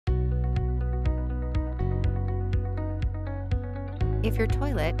If your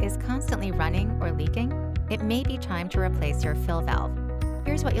toilet is constantly running or leaking, it may be time to replace your fill valve.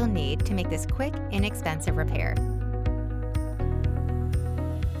 Here's what you'll need to make this quick, inexpensive repair.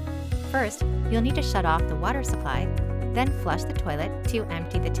 First, you'll need to shut off the water supply, then flush the toilet to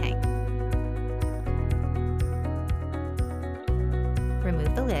empty the tank.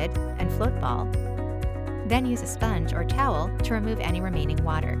 Remove the lid and float ball. Then use a sponge or towel to remove any remaining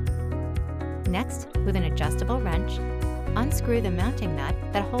water. Next, with an adjustable wrench, unscrew the mounting nut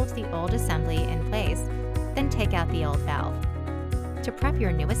that holds the old assembly in place, then take out the old valve. To prep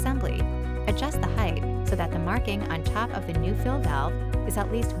your new assembly, adjust the height so that the marking on top of the new fill valve is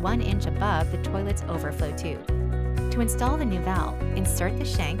at least 1 inch above the toilet's overflow tube. To install the new valve, insert the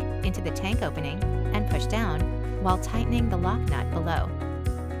shank into the tank opening and push down while tightening the lock nut below.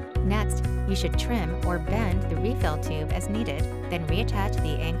 Next, you should trim or bend the refill tube as needed, then reattach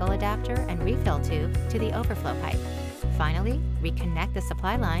the angle adapter and refill tube to the overflow pipe. Finally, reconnect the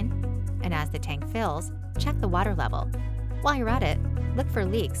supply line, and as the tank fills, check the water level. While you're at it, look for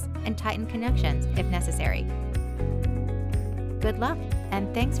leaks and tighten connections if necessary. Good luck,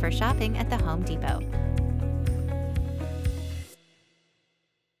 and thanks for shopping at the Home Depot.